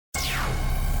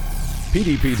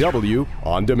PDPW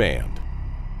On Demand.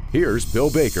 Here's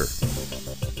Bill Baker.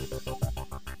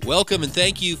 Welcome and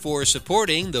thank you for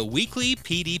supporting the weekly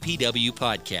PDPW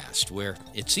podcast, where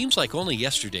it seems like only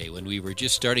yesterday when we were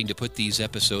just starting to put these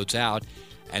episodes out,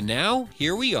 and now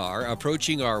here we are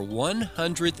approaching our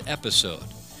 100th episode.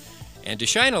 And to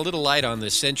shine a little light on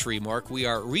this century mark, we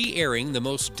are re-airing the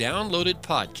most downloaded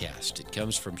podcast. It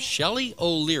comes from Shelley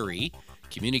O'Leary,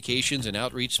 communications and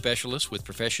outreach specialist with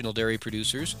Professional Dairy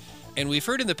Producers. And we've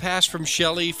heard in the past from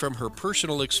Shelley, from her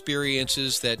personal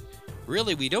experiences, that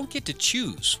really we don't get to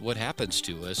choose what happens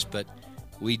to us, but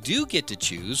we do get to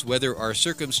choose whether our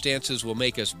circumstances will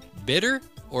make us bitter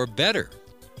or better.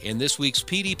 In this week's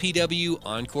PDPW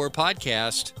Encore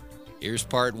podcast, here's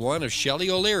part one of Shelley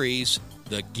O'Leary's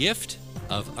The Gift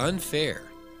of Unfair.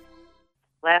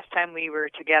 Last time we were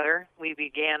together, we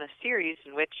began a series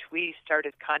in which we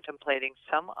started contemplating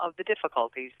some of the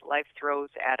difficulties life throws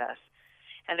at us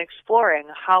and exploring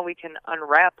how we can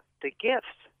unwrap the gifts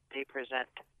they present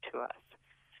to us.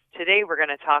 Today we're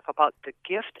going to talk about the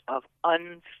gift of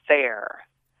unfair.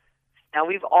 Now,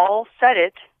 we've all said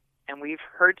it, and we've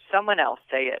heard someone else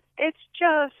say it. It's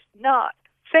just not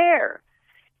fair.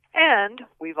 And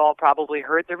we've all probably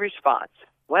heard the response,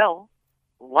 well,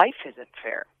 life isn't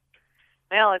fair.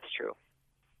 Well, it's true.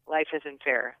 Life isn't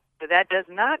fair. But that does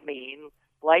not mean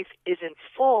life isn't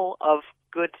full of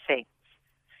good things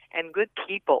and good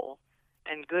people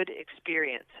and good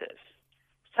experiences.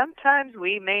 Sometimes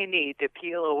we may need to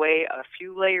peel away a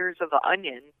few layers of the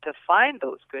onion to find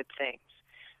those good things.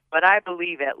 But I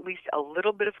believe at least a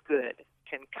little bit of good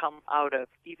can come out of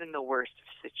even the worst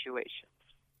of situations.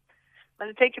 I'm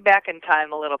going to take you back in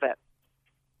time a little bit.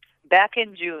 Back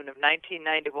in June of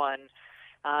 1991,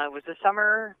 it was the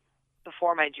summer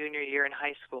before my junior year in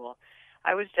high school,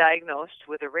 I was diagnosed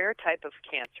with a rare type of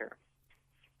cancer.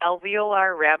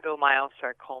 Alveolar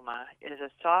rhabdomyosarcoma is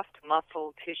a soft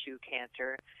muscle tissue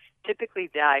cancer typically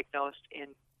diagnosed in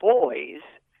boys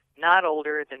not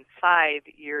older than 5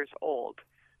 years old.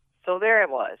 So there I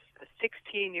was, a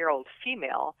 16-year-old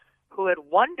female who had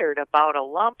wondered about a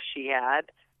lump she had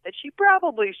that she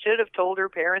probably should have told her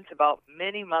parents about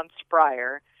many months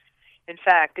prior. In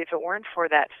fact, if it weren't for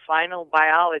that final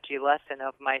biology lesson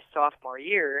of my sophomore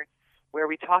year, where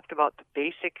we talked about the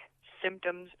basic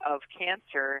symptoms of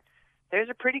cancer, there's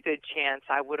a pretty good chance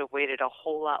I would have waited a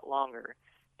whole lot longer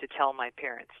to tell my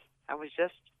parents. I was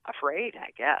just afraid, I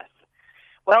guess.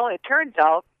 Well, it turns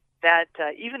out that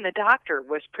even the doctor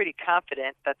was pretty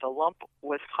confident that the lump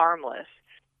was harmless,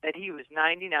 that he was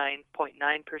 99.9%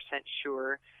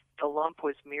 sure the lump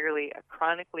was merely a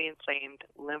chronically inflamed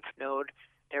lymph node.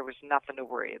 There was nothing to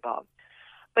worry about.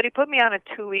 But he put me on a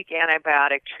 2-week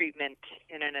antibiotic treatment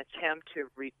in an attempt to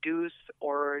reduce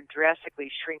or drastically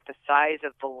shrink the size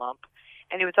of the lump.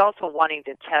 And he was also wanting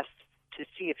to test to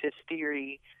see if his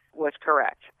theory was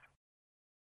correct.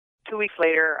 2 weeks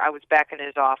later, I was back in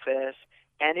his office,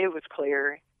 and it was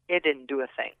clear it didn't do a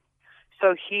thing.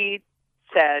 So he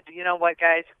said, you know what,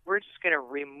 guys, we're just going to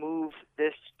remove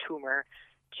this tumor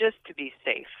just to be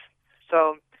safe.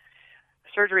 So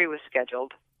surgery was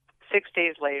scheduled. 6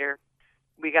 days later,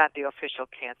 we got the official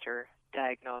cancer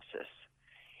diagnosis.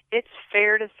 It's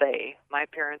fair to say my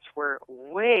parents were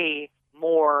way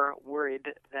more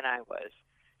worried than I was.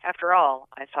 After all,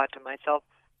 I thought to myself,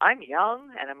 I'm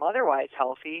young and I'm otherwise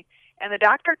healthy, and the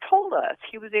doctor told us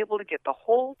he was able to get the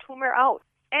whole tumor out,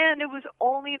 and it was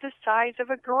only the size of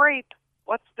a grape.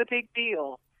 What's the big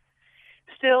deal?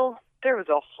 Still, there was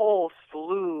a whole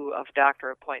slew of doctor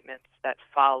appointments that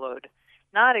followed.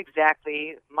 Not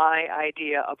exactly my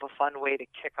idea of a fun way to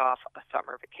kick off a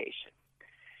summer vacation.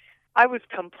 I was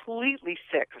completely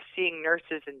sick of seeing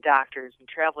nurses and doctors and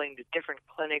traveling to different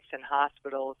clinics and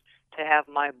hospitals to have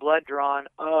my blood drawn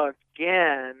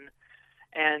again,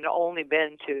 and only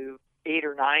been to 8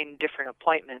 or 9 different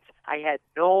appointments. I had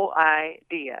no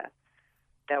idea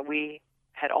that we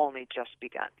had only just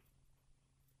begun.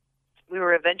 We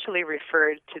were eventually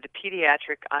referred to the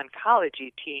pediatric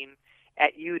oncology team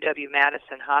at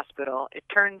UW-Madison Hospital. It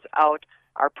turns out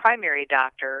our primary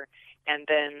doctor and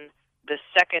then the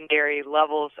secondary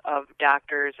levels of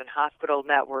doctors and hospital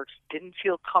networks didn't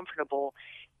feel comfortable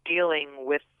dealing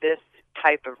with this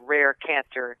type of rare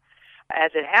cancer.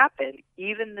 As it happened,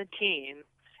 even the team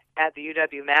at the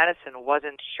UW-Madison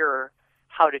wasn't sure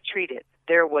how to treat it.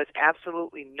 There was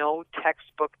absolutely no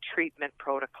textbook treatment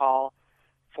protocol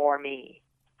for me.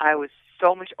 I was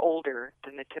so much older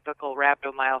than the typical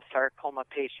rhabdomyosarcoma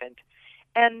patient,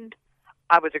 and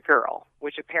I was a girl,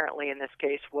 which apparently in this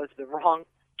case was the wrong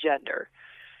gender.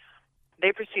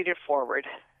 They proceeded forward.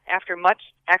 After much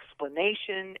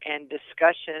explanation and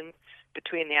discussion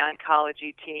between the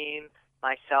oncology team,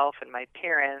 myself and my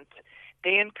parents,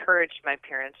 they encouraged my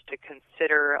parents to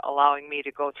consider allowing me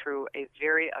to go through a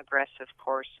very aggressive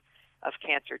course of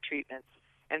cancer treatments.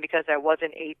 And because I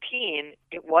wasn't 18,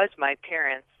 it was my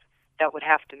parents that would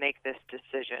have to make this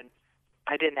decision.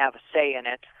 I didn't have a say in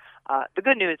it. The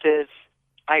good news is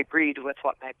I agreed with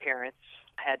what my parents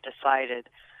had decided,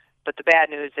 but the bad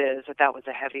news is that was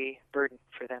a heavy burden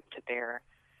for them to bear.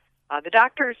 The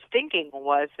doctor's thinking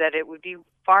was that it would be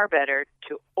far better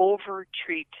to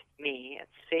over-treat me and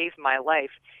save my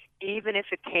life, even if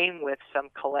it came with some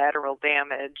collateral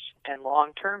damage and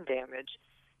long-term damage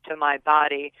to my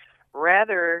body,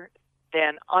 rather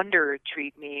than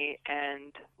under-treat me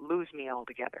and lose me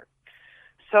altogether.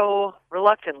 So,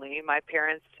 reluctantly, my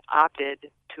parents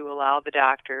opted to allow the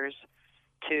doctors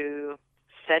to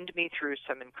send me through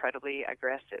some incredibly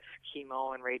aggressive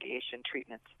chemo and radiation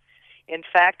treatments. In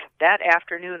fact, that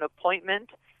afternoon appointment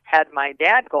had my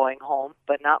dad going home,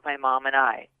 but not my mom and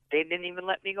I. They didn't even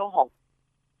let me go home.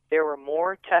 There were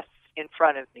more tests in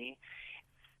front of me.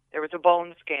 There was a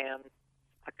bone scan,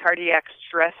 a cardiac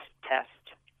stress test,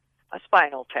 a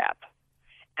spinal tap,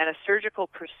 and a surgical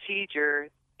procedure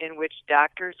in which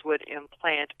doctors would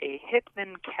implant a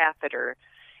Hickman catheter.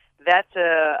 That's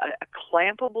a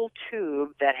clampable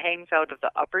tube that hangs out of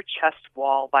the upper chest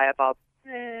wall by about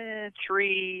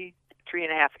 3.5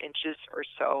 inches or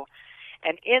so.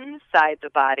 And inside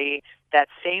the body, that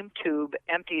same tube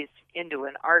empties into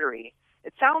an artery.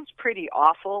 It sounds pretty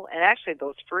awful, and actually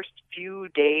those first few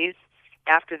days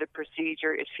after the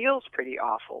procedure, it feels pretty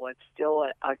awful. It's still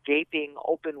a gaping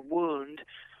open wound,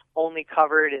 only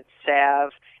covered in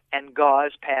salve and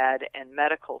gauze pad and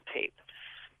medical tape.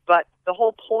 But the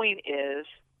whole point is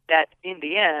that in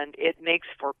the end, it makes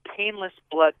for painless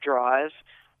blood draws,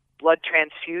 blood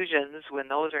transfusions when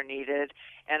those are needed,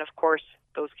 and of course,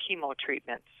 those chemo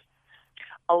treatments.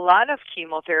 A lot of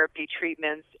chemotherapy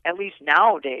treatments, at least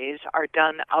nowadays, are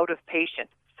done out of patient.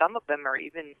 Some of them are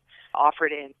even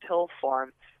offered in pill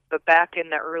form. But back in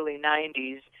the early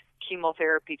 90s,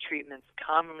 chemotherapy treatments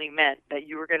commonly meant that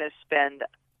you were going to spend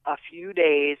a few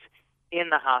days in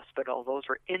the hospital. Those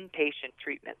were inpatient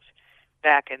treatments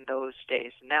back in those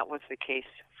days, and that was the case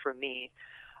for me.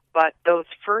 But those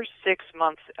first 6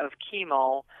 months of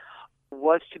chemo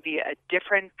was to be a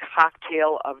different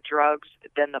cocktail of drugs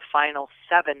than the final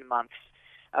 7 months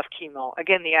of chemo.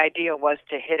 Again, the idea was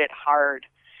to hit it hard,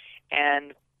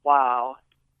 and wow,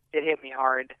 it hit me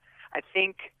hard. I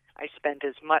think I spent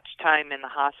as much time in the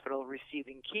hospital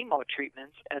receiving chemo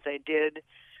treatments as I did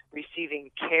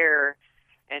receiving care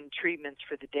and treatments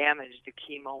for the damage the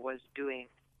chemo was doing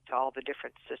to all the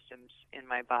different systems in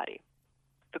my body.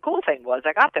 The cool thing was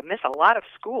I got to miss a lot of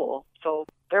school, so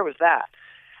there was that.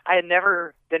 I had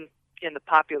never been in the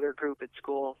popular group at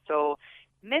school, so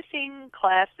missing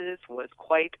classes was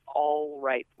quite all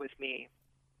right with me.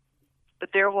 But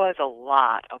there was a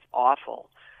lot of awful.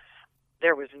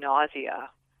 There was nausea.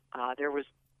 There was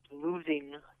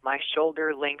losing my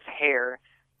shoulder-length hair,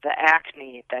 the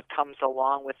acne that comes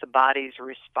along with the body's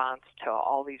response to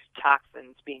all these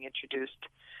toxins being introduced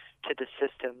to the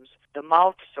systems, the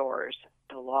mouth sores,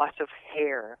 the loss of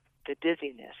hair, the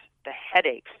dizziness, the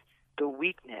headaches, the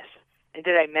weakness. And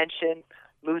did I mention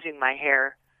losing my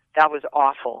hair? That was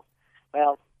awful.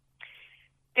 Well,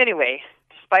 anyway,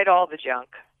 despite all the junk,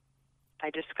 I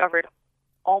discovered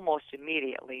almost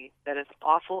immediately that as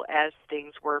awful as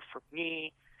things were for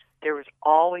me, there was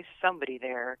always somebody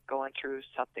there going through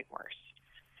something worse.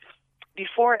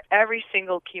 Before every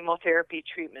single chemotherapy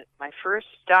treatment, my first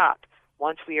stop,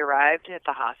 once we arrived at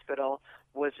the hospital,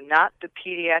 was not the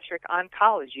pediatric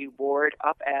oncology ward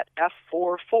up at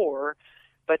F44,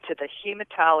 but to the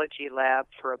hematology lab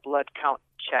for a blood count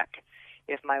check.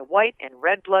 If my white and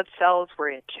red blood cells were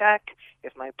in check,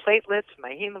 if my platelets,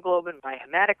 my hemoglobin, my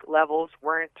hematic levels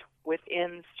weren't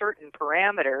within certain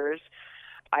parameters,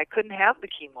 I couldn't have the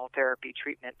chemotherapy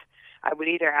treatment. I would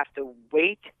either have to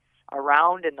wait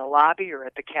around in the lobby or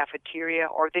at the cafeteria,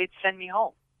 or they'd send me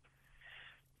home.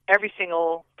 Every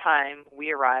single time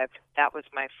we arrived, that was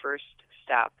my first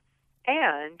stop.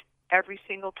 And every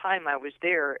single time I was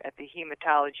there at the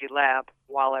hematology lab,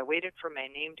 while I waited for my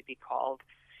name to be called,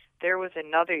 there was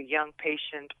another young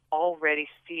patient already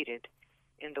seated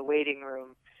in the waiting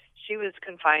room. She was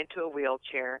confined to a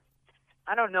wheelchair.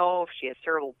 I don't know if she had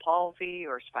cerebral palsy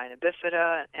or spina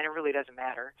bifida, and it really doesn't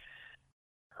matter.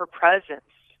 Her presence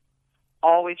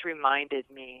always reminded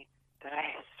me that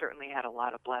I certainly had a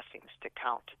lot of blessings to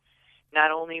count.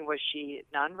 Not only was she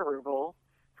nonverbal,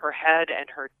 her head and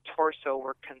her torso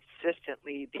were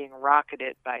consistently being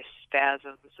rocketed by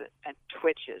spasms and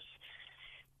twitches.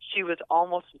 She was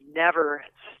almost never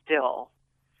still.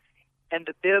 And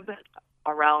the bib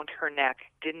around her neck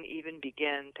didn't even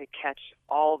begin to catch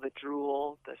all the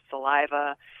drool, the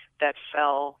saliva that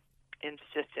fell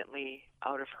insistently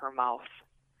out of her mouth.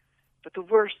 But the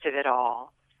worst of it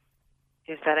all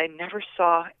is that I never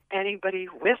saw anybody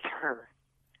with her.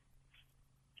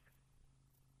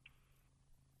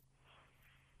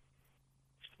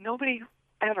 Nobody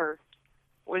ever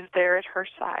was there at her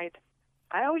side.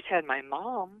 I always had my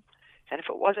mom, and if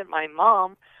it wasn't my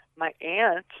mom, my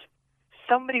aunt,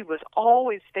 somebody was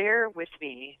always there with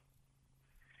me.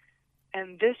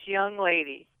 And this young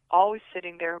lady, always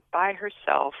sitting there by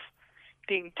herself,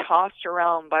 being tossed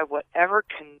around by whatever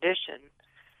condition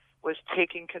was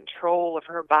taking control of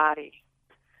her body.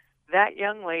 That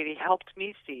young lady helped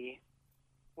me see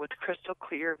with crystal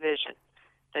clear vision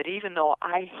that even though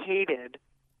I hated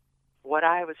what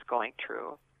I was going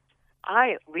through,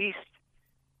 I at least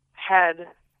had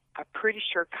a pretty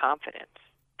sure confidence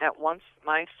that once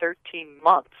my 13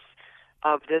 months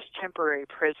of this temporary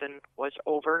prison was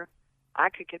over, I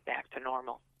could get back to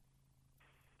normal.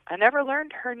 I never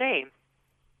learned her name,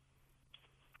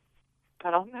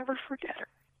 but I'll never forget her.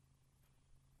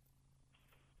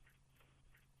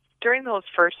 During those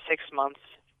first 6 months,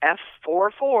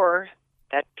 F44,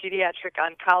 that pediatric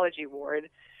oncology ward,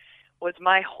 was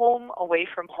my home away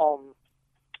from home,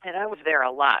 and I was there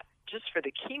a lot. Just for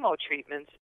the chemo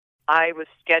treatments, I was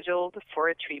scheduled for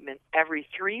a treatment every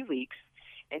 3 weeks,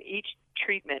 and each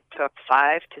treatment took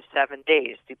 5 to 7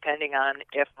 days, depending on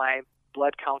if my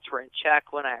blood counts were in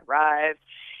check when I arrived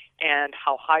and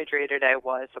how hydrated I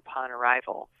was upon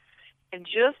arrival. And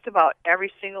just about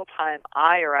every single time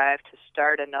I arrived to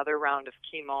start another round of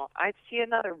chemo, I'd see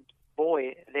another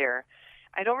boy there.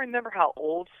 I don't remember how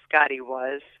old Scotty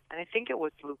was, and I think it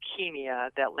was leukemia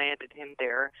that landed him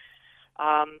there.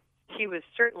 He was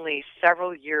certainly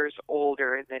several years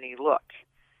older than he looked.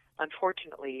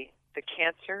 Unfortunately, the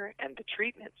cancer and the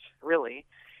treatments, really,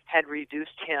 had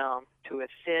reduced him to a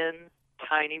thin,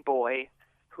 tiny boy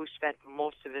who spent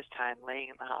most of his time laying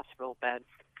in the hospital bed.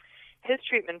 His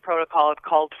treatment protocol had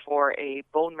called for a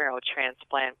bone marrow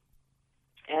transplant,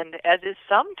 and as is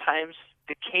sometimes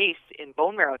the case in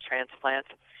bone marrow transplants,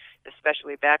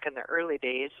 especially back in the early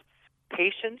days,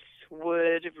 patients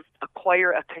would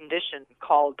acquire a condition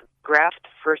called graft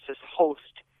versus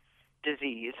host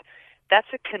disease. That's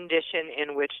a condition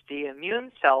in which the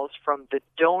immune cells from the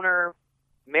donor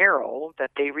marrow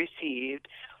that they received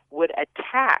would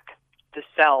attack the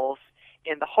cells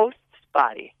in the host's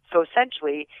body. So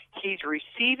essentially, he's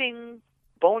receiving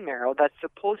bone marrow that's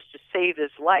supposed to save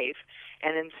his life,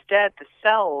 and instead the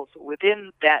cells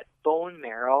within that bone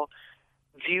marrow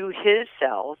view his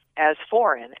cells as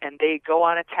foreign, and they go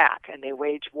on attack and they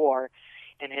wage war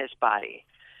in his body.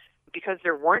 Because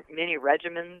there weren't many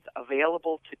regimens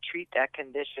available to treat that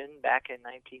condition back in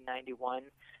 1991,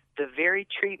 the very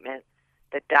treatment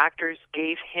that doctors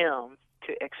gave him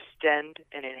to extend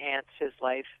and enhance his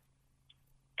life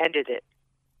ended it.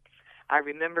 I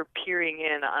remember peering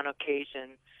in on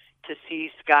occasion to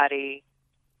see Scotty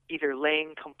either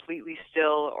laying completely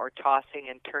still or tossing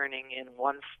and turning in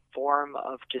one form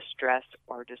of distress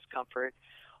or discomfort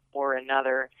or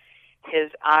another.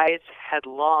 His eyes had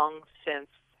long since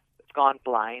gone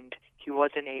blind. He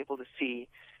wasn't able to see,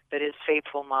 but his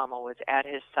faithful mama was at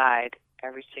his side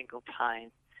every single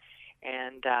time.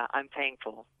 And I'm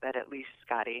thankful that at least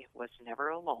Scotty was never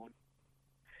alone.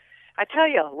 I tell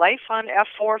you, life on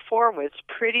F44 was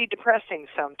pretty depressing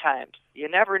sometimes. You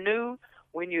never knew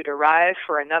when you'd arrive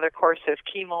for another course of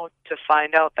chemo to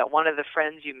find out that one of the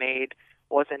friends you made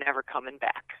wasn't ever coming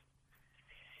back.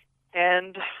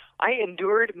 And I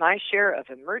endured my share of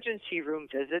emergency room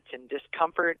visits and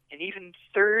discomfort and even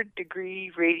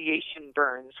third-degree radiation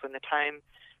burns when the time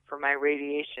for my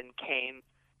radiation came.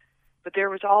 But there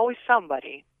was always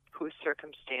somebody whose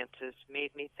circumstances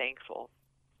made me thankful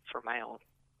for my own.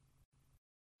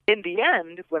 In the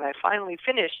end, when I finally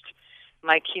finished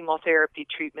my chemotherapy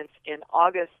treatments in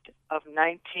August of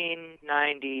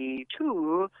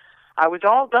 1992, I was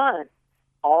all done.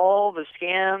 All the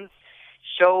scans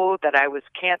showed that I was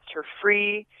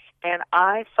cancer-free, and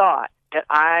I thought that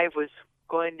I was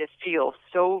going to feel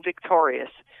so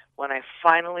victorious when I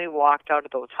finally walked out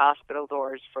of those hospital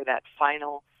doors for that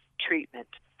final treatment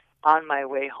on my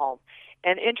way home.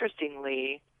 And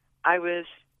interestingly, I was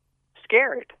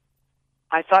scared.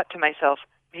 I thought to myself,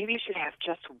 maybe I should have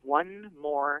just one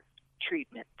more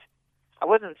treatment. I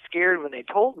wasn't scared when they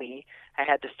told me I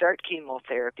had to start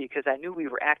chemotherapy because I knew we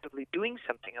were actively doing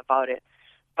something about it.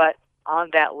 But on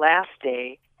that last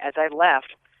day, as I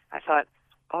left, I thought,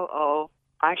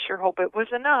 I sure hope it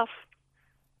was enough.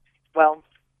 Well,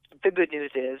 the good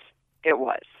news is it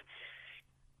was.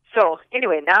 So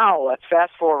anyway, now let's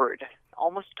fast forward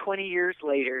almost 20 years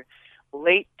later,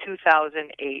 late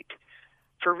 2008.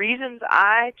 For reasons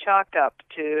I chalked up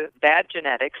to bad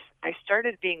genetics, I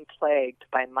started being plagued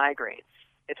by migraines.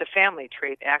 It's a family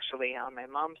trait, actually, on my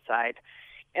mom's side.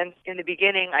 And in the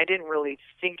beginning, I didn't really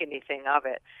think anything of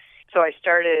it. So I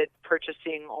started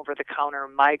purchasing over-the-counter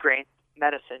migraine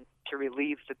medicine to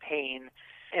relieve the pain.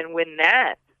 And when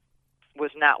that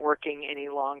was not working any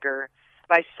longer,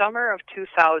 by summer of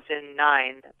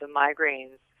 2009, the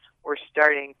migraines were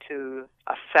starting to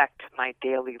affect my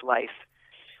daily life.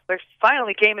 There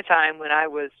finally came a time when I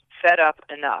was fed up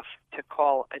enough to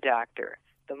call a doctor.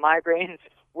 The migraines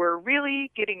were really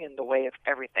getting in the way of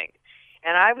everything,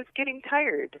 and I was getting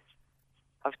tired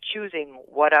of choosing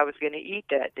what I was going to eat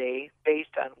that day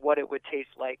based on what it would taste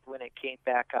like when it came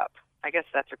back up. I guess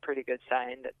that's a pretty good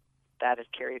sign that that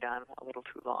had carried on a little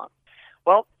too long.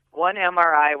 Well, one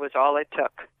MRI was all it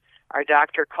took. Our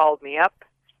doctor called me up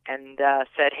and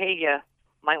said, hey, you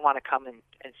might want to come and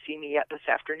see me yet this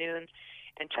afternoon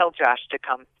and tell Josh to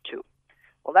come too.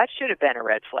 Well, that should have been a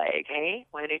red flag, hey?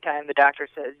 Well, anytime the doctor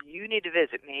says, you need to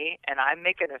visit me and I'm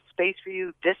making a space for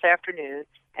you this afternoon,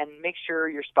 and make sure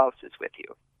your spouse is with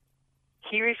you.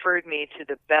 He referred me to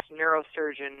the best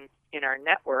neurosurgeon in our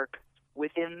network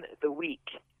within the week.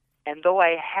 And though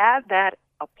I had that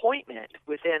appointment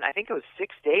within, I think it was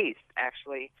 6 days,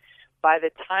 actually, by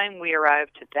the time we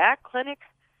arrived to that clinic,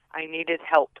 I needed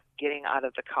help getting out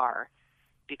of the car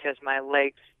because my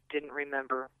legs didn't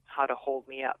remember how to hold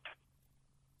me up.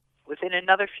 Within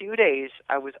another few days,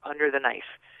 I was under the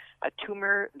knife. A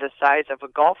tumor the size of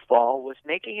a golf ball was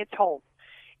making its home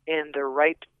in the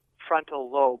right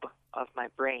frontal lobe of my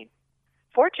brain.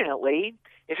 Fortunately,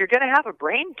 if you're going to have a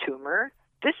brain tumor,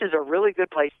 this is a really good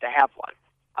place to have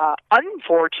one.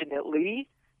 Unfortunately,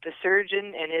 the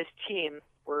surgeon and his team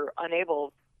were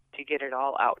unable to get it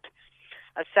all out.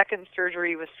 A second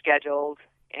surgery was scheduled,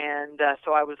 and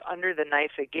so I was under the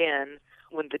knife again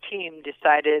when the team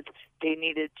decided they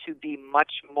needed to be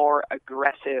much more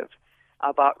aggressive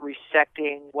about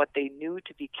resecting what they knew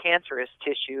to be cancerous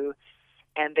tissue,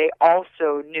 and they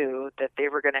also knew that they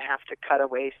were going to have to cut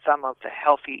away some of the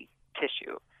healthy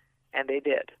tissue, and they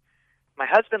did. My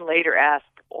husband later asked,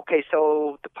 okay,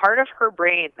 so the part of her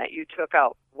brain that you took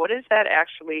out, what does that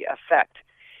actually affect?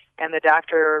 And the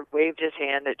doctor waved his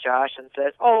hand at Josh and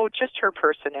said, oh, just her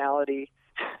personality.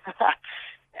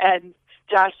 And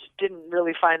Josh didn't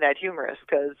really find that humorous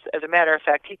because, as a matter of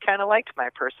fact, he kind of liked my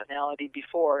personality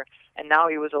before, and now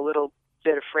he was a little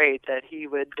bit afraid that he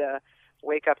would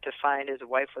wake up to find his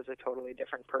wife was a totally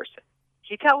different person.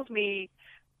 He tells me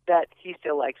that he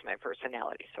still likes my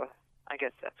personality, so I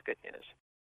guess that's good news.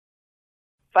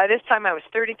 By this time, I was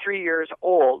 33 years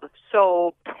old,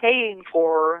 so paying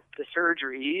for the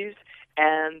surgeries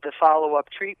and the follow-up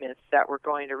treatments that were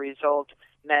going to result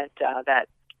meant that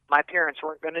my parents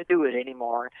weren't going to do it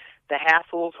anymore. The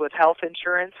hassles with health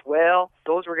insurance, well,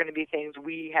 those were going to be things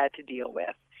we had to deal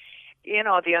with. You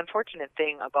know, the unfortunate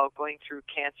thing about going through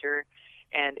cancer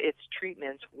and its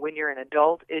treatments when you're an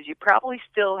adult is you probably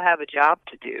still have a job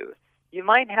to do. You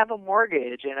might have a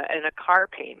mortgage and a car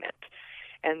payment.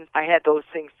 And I had those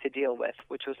things to deal with,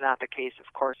 which was not the case,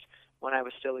 of course, when I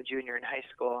was still a junior in high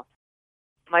school.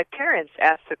 My parents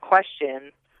asked the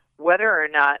question whether or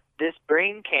not this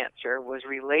brain cancer was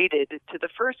related to the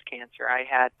first cancer I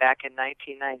had back in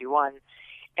 1991.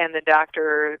 And the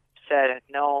doctor said,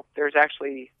 no, there's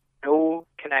actually no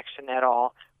connection at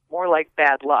all. More like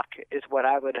bad luck is what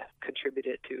I would contribute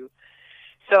it to.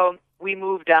 So we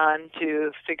moved on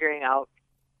to figuring out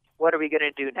what are we going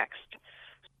to do next.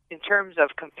 In terms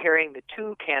of comparing the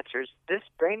two cancers, this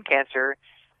brain cancer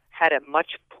had a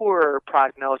much poorer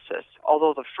prognosis.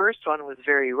 Although the first one was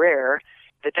very rare,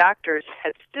 the doctors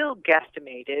had still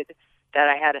guesstimated that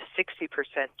I had a 60%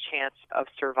 chance of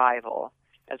survival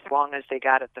as long as they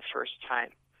got it the first time.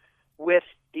 With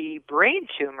the brain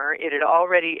tumor, it had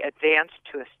already advanced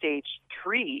to a stage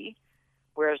 3,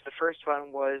 whereas the first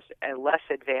one was a less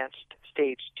advanced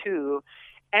stage 2,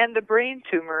 and the brain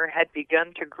tumor had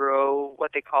begun to grow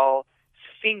what they call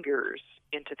fingers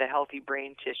into the healthy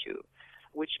brain tissue,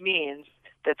 which means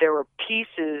that there were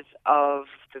pieces of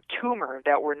the tumor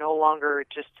that were no longer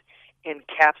just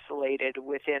encapsulated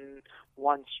within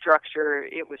one structure.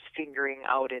 It was fingering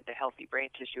out into healthy brain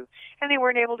tissue, and they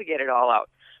weren't able to get it all out.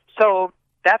 So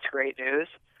that's great news.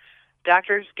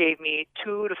 Doctors gave me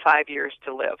 2 to 5 years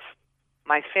to live.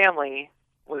 My family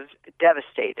was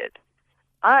devastated.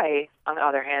 I, on the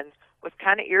other hand, was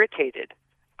kind of irritated.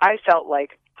 I felt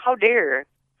like, how dare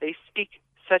they speak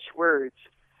such words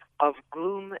of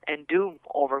gloom and doom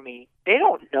over me? They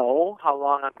don't know how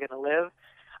long I'm going to live.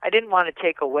 I didn't want to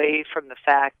take away from the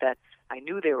fact that I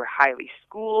knew they were highly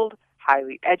schooled,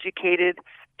 highly educated,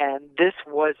 and this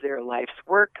was their life's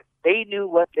work. They knew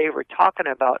what they were talking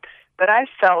about, but I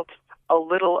felt a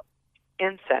little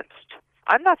incensed.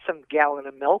 I'm not some gallon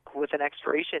of milk with an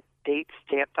expiration date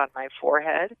stamped on my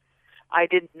forehead. I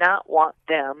did not want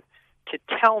them to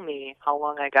tell me how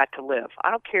long I got to live.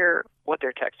 I don't care what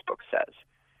their textbook says.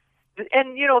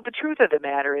 And, the truth of the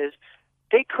matter is,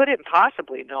 they couldn't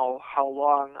possibly know how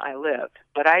long I lived,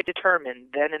 but I determined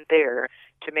then and there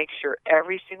to make sure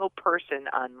every single person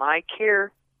on my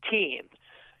care team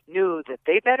knew that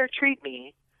they better treat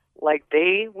me like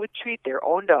they would treat their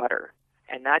own daughter,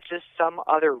 and not just some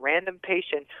other random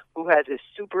patient who has a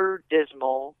super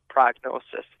dismal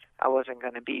prognosis. I wasn't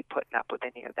going to be putting up with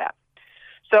any of that.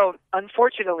 So,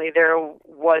 unfortunately, there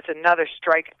was another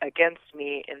strike against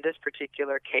me in this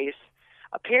particular case.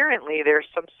 Apparently, there's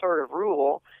some sort of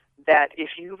rule that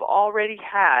if you've already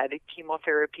had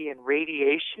chemotherapy and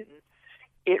radiation,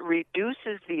 it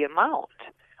reduces the amount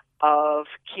of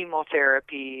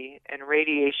chemotherapy and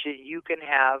radiation you can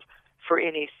have for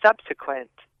any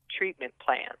subsequent treatment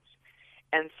plans.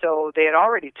 And so they had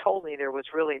already told me there was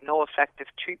really no effective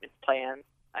treatment plan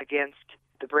against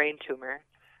the brain tumor.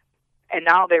 And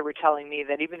now they were telling me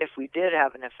that even if we did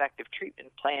have an effective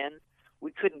treatment plan,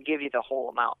 we couldn't give you the whole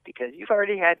amount because you've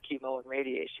already had chemo and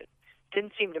radiation.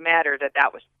 Didn't seem to matter that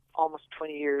that was almost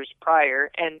 20 years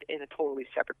prior and in a totally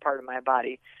separate part of my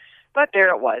body. But there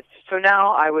it was. So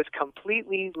now I was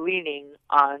completely leaning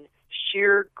on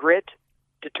sheer grit,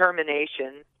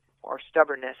 determination, or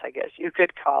stubbornness, I guess you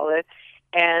could call it,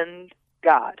 and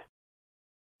God.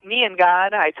 Me and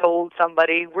God, I told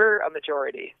somebody, we're a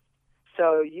majority.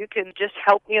 So you can just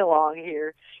help me along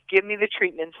here, give me the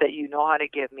treatments that you know how to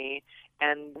give me,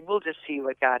 and we'll just see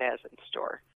what God has in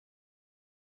store.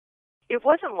 It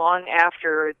wasn't long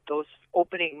after those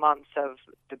opening months of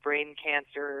the brain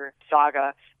cancer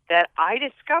saga that I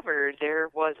discovered there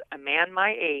was a man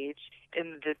my age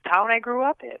in the town I grew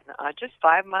up in, just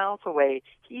 5 miles away.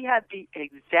 He had the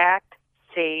exact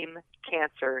same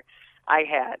cancer I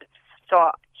had.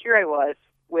 So here I was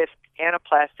with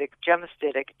anaplastic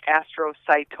gemmastitic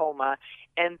astrocytoma,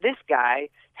 and this guy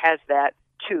has that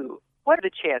too. What are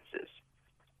the chances?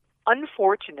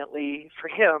 Unfortunately for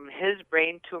him, his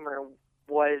brain tumor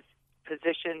was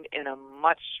positioned in a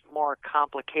much more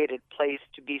complicated place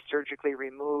to be surgically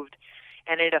removed,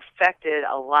 and it affected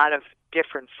a lot of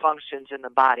different functions in the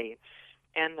body.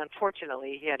 And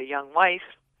unfortunately, he had a young wife,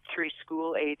 3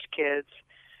 school-age kids,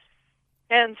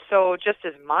 and so just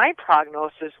as my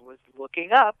prognosis was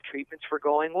looking up, treatments were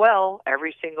going well,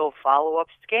 every single follow-up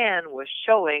scan was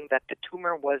showing that the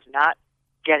tumor was not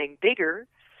getting bigger,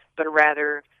 but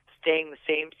rather staying the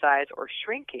same size or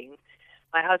shrinking.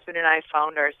 My husband and I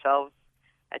found ourselves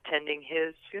attending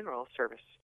his funeral service,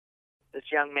 this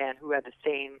young man who had the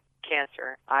same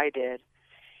cancer I did.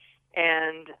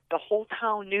 And the whole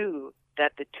town knew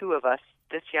that the two of us,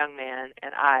 this young man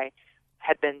and I,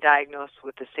 had been diagnosed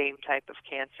with the same type of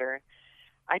cancer.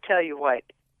 I tell you what,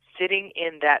 sitting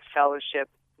in that fellowship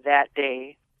that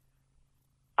day,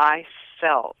 I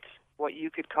felt what you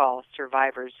could call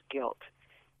survivor's guilt.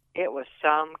 It was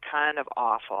some kind of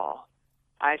awful.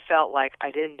 I felt like I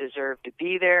didn't deserve to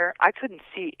be there. I couldn't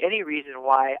see any reason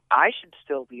why I should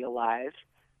still be alive,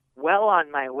 well on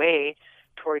my way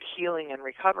toward healing and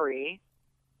recovery.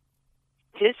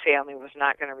 His family was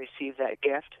not going to receive that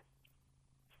gift.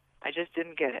 I just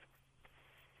didn't get it.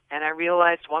 And I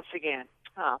realized once again,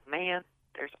 oh man,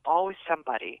 there's always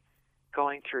somebody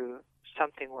going through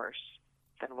something worse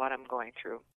than what I'm going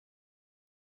through.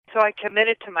 So I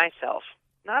committed to myself,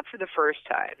 not for the first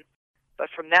time, but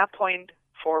from that point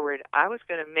forward, I was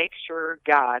going to make sure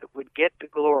God would get the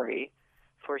glory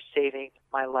for saving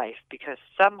my life, because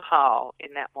somehow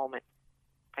in that moment,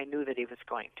 I knew that he was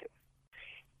going to.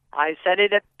 I said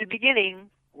it at the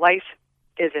beginning, life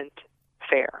isn't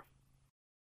fair.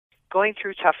 Going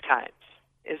through tough times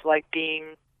is like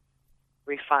being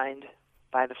refined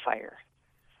by the fire.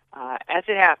 As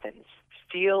it happens,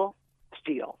 steel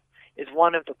is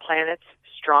one of the planet's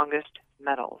strongest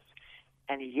metals.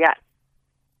 And yet,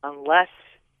 unless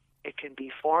it can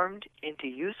be formed into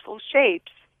useful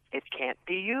shapes, it can't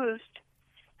be used.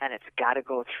 And it's got to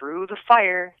go through the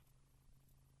fire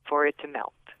for it to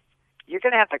melt. You're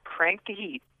going to have to crank the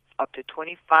heat up to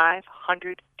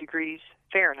 2,500 degrees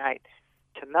Fahrenheit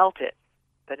to melt it.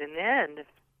 But in the end,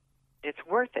 it's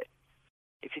worth it.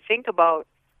 If you think about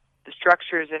the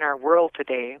structures in our world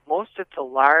today, most of the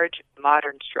large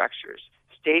modern structures,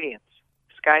 stadiums,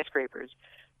 skyscrapers,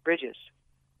 bridges,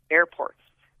 airports,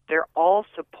 they're all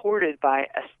supported by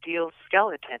a steel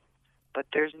skeleton. but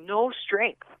there's no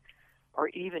strength or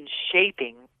even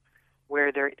shaping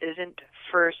where there isn't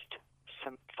first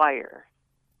some fire.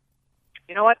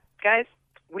 You know what, guys?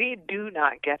 We do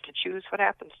not get to choose what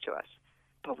happens to us,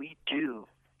 but we do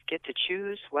get to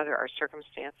choose whether our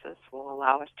circumstances will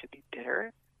allow us to be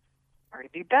bitter or to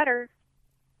be better.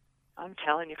 I'm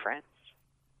telling you, friends,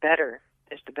 better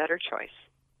is the better choice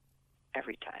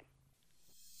every time.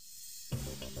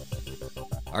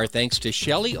 Our thanks to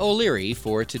Shelley O'Leary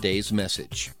for today's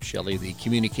message. Shelley, the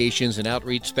Communications and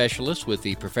Outreach Specialist with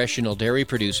the Professional Dairy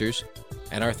Producers.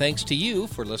 And our thanks to you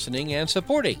for listening and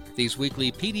supporting these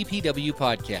weekly PDPW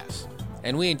podcasts.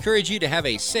 And we encourage you to have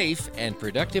a safe and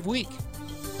productive week.